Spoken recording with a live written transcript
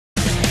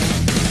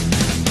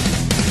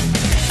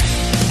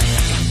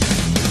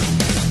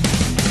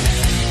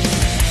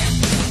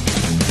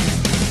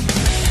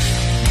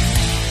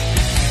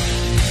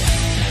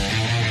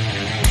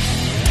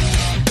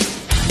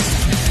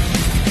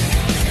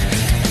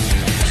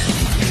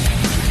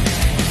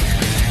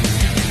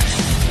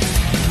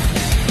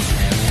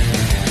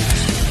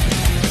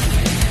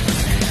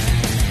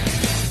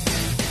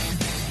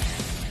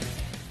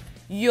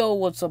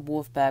what's up,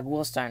 Wolfpack?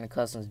 Will Steiner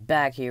Customs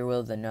back here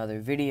with another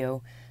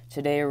video.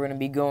 Today we're going to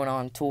be going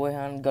on toy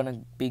hunt. Going to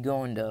be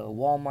going to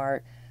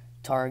Walmart,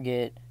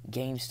 Target,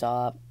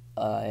 GameStop,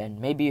 and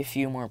maybe a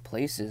few more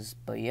places.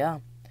 But yeah,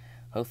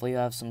 hopefully you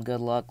have some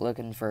good luck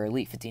looking for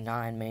Elite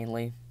 59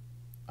 mainly.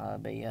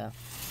 But yeah.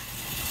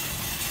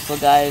 So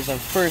guys, our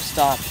first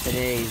stop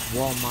today is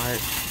Walmart.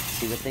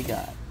 See what they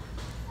got.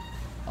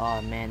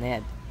 Oh man, they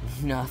had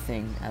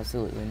nothing,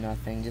 absolutely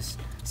nothing. Just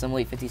some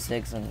Elite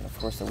 56 and of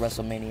course the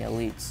WrestleMania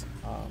Elites.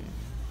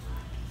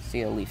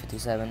 See Elite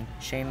 57,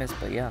 Sheamus,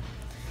 but yeah,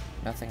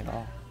 nothing at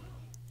all.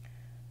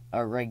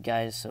 Alright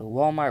guys, so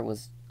Walmart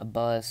was a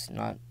bust,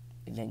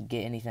 didn't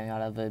get anything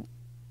out of it.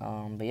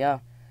 But yeah,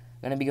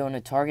 gonna be going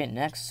to Target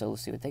next, so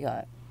let's see what they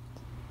got.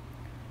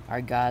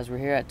 Alright guys, we're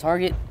here at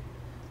Target.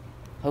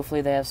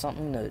 Hopefully they have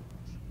something good.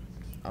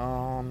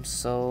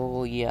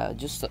 So yeah,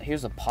 just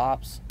here's the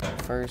Pops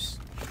first.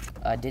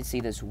 I did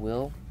see this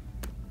Will.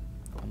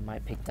 I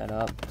might pick that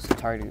up. It's a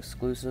Target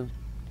exclusive.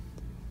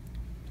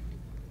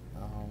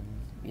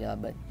 Yeah,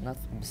 but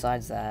nothing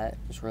besides that.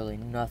 There's really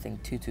nothing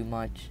too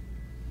much.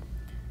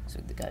 So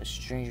they got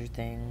Stranger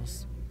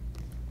Things.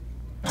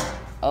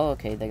 Oh,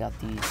 okay, they got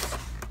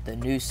the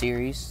new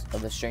series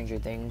of the Stranger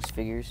Things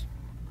figures.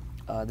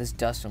 This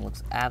Dustin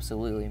looks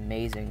absolutely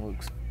amazing.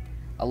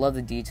 I love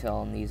the detail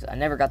on these. I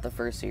never got the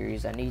first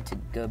series. I need to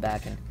go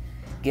back and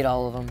get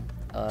all of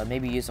them.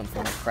 Maybe use them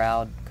for the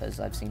crowd, because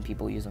I've seen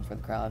people use them for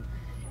the crowd.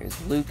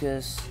 Here's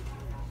Lucas.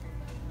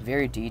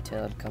 Very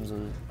detailed. Comes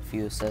with a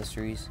few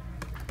accessories.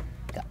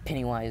 Got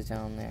Pennywise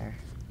down there.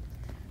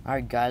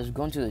 Alright guys, we're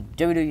going to the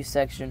WWE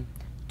section.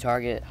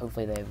 Target.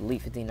 Hopefully they have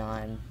Elite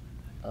 59.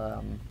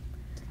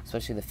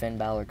 Especially the Finn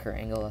Balor, Kurt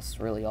Angle.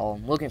 That's really all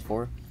I'm looking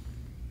for.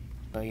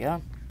 But yeah.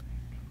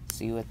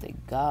 See what they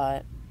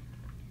got.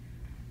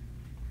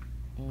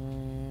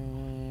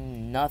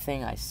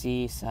 Nothing I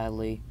see,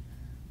 sadly.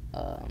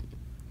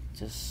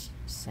 Just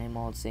same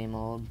old.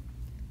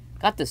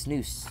 Got this new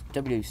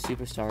WWE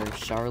Superstar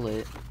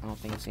Charlotte. I don't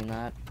think I've seen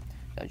that.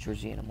 Got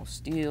Georgie Animal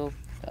Steel.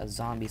 Got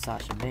Zombie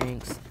Sasha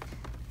Banks.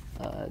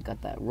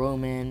 Got that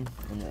Roman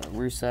and the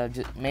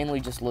Rusev.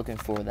 Mainly just looking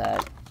for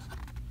that.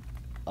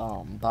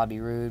 Bobby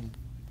Roode.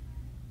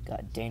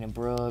 Got Dana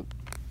Brooke.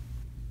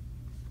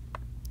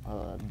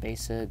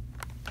 Basic.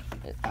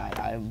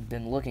 I've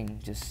been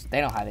looking. Just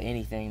they don't have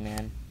anything,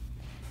 man.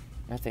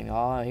 Nothing.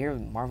 Oh, here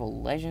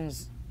Marvel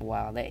Legends.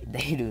 Wow, they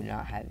do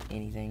not have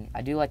anything.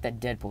 I do like that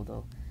Deadpool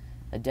though.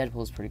 That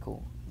Deadpool is pretty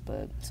cool,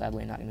 but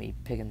sadly not gonna be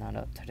picking that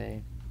up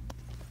today.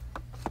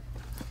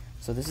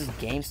 So this is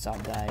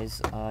GameStop,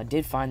 guys. I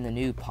did find the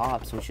new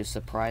Pops, which is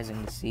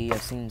surprising to see.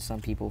 I've seen some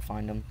people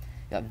find them.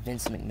 Got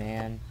Vince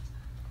McMahon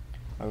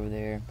over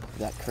there.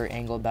 Got Kurt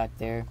Angle back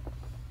there.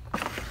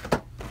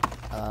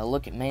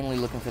 Mainly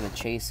looking for the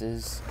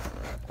chases.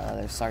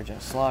 There's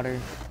Sergeant Slaughter.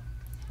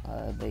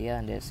 But yeah,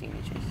 I didn't see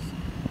any chases.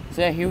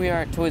 So yeah, here we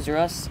are at Toys R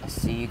Us. I'll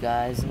see you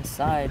guys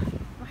inside.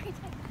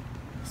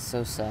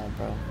 So sad,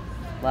 bro.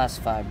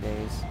 Last 5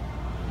 days.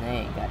 And they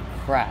ain't got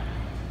crap.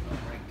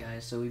 Alright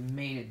guys, so we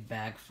made it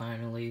back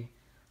finally.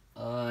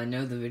 I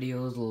know the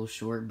video was a little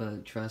short,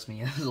 but trust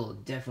me, it was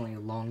definitely a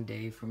long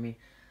day for me.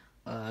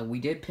 We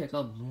did pick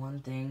up one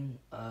thing.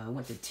 I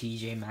went to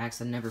TJ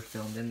Maxx. I never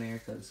filmed in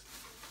there because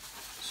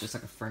it's just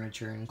like a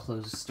furniture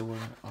enclosed store.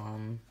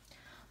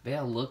 But yeah,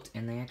 I looked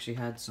and they actually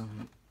had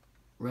some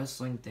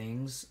wrestling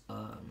things.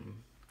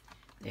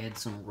 They had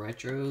some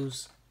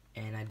retros,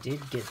 and I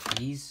did get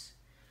these.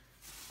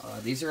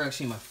 These are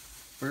actually my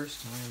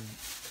first time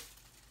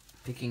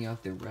picking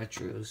up the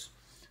retros.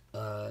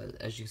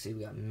 As you can see,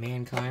 we got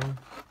Mankind,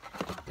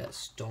 got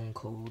Stone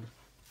Cold.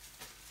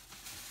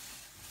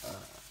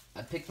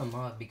 I picked them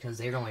up because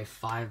they were only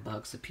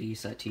 $5 a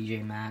piece at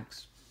TJ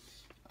Maxx.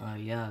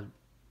 Yeah,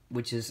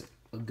 which is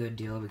a good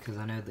deal because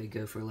I know they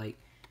go for like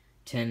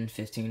 $10,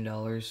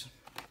 $15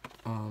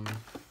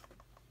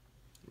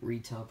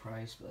 retail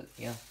price. But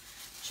yeah,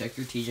 check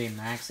your TJ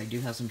Maxx. They do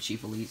have some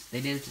cheap elites. They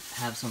did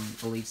have some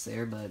elites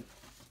there, but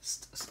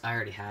I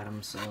already had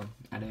them, so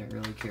I didn't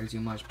really care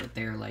too much. But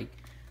they're like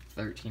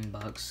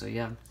 $13, so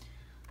yeah.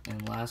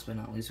 And last but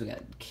not least, we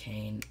got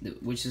Kane,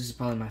 which is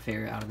probably my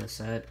favorite out of the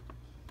set.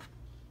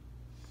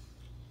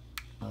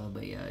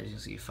 But yeah, as you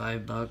see,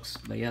 $5.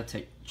 But yeah,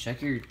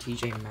 check your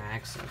TJ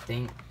Maxx. I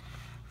think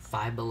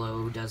Five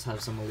Below does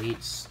have some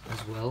elites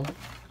as well.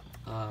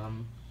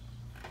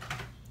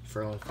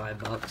 For only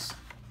 $5.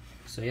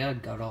 So yeah,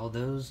 got all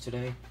those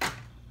today.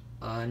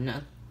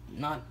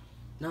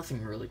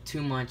 Nothing really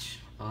too much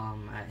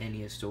at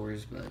any of the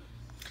stores, but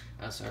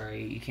that's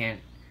alright. You can't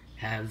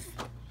have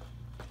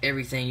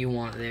everything you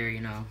want there,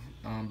 you know.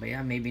 But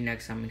yeah, maybe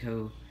next time we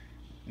go.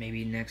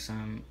 Maybe next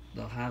time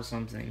they'll have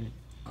something.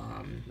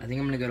 I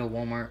think I'm gonna go to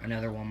Walmart,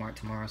 another Walmart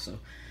tomorrow. So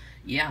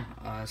yeah,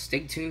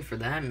 stay tuned for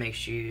that. Make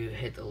sure you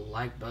hit the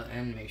like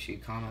button. Make sure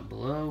you comment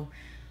below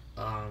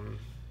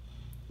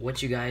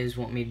what you guys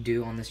want me to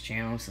do on this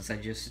channel, since I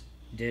just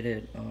did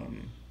it.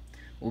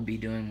 We'll be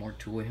doing more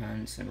toy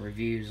hunts and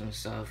reviews and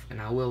stuff,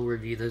 and I will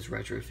review those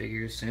retro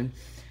figures soon.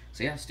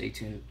 So yeah, stay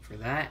tuned for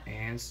that,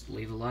 and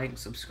leave a like and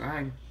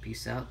subscribe.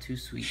 Peace out, Too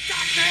Sweet.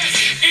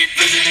 Darkness, it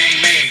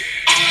visiting me,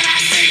 all that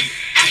I see.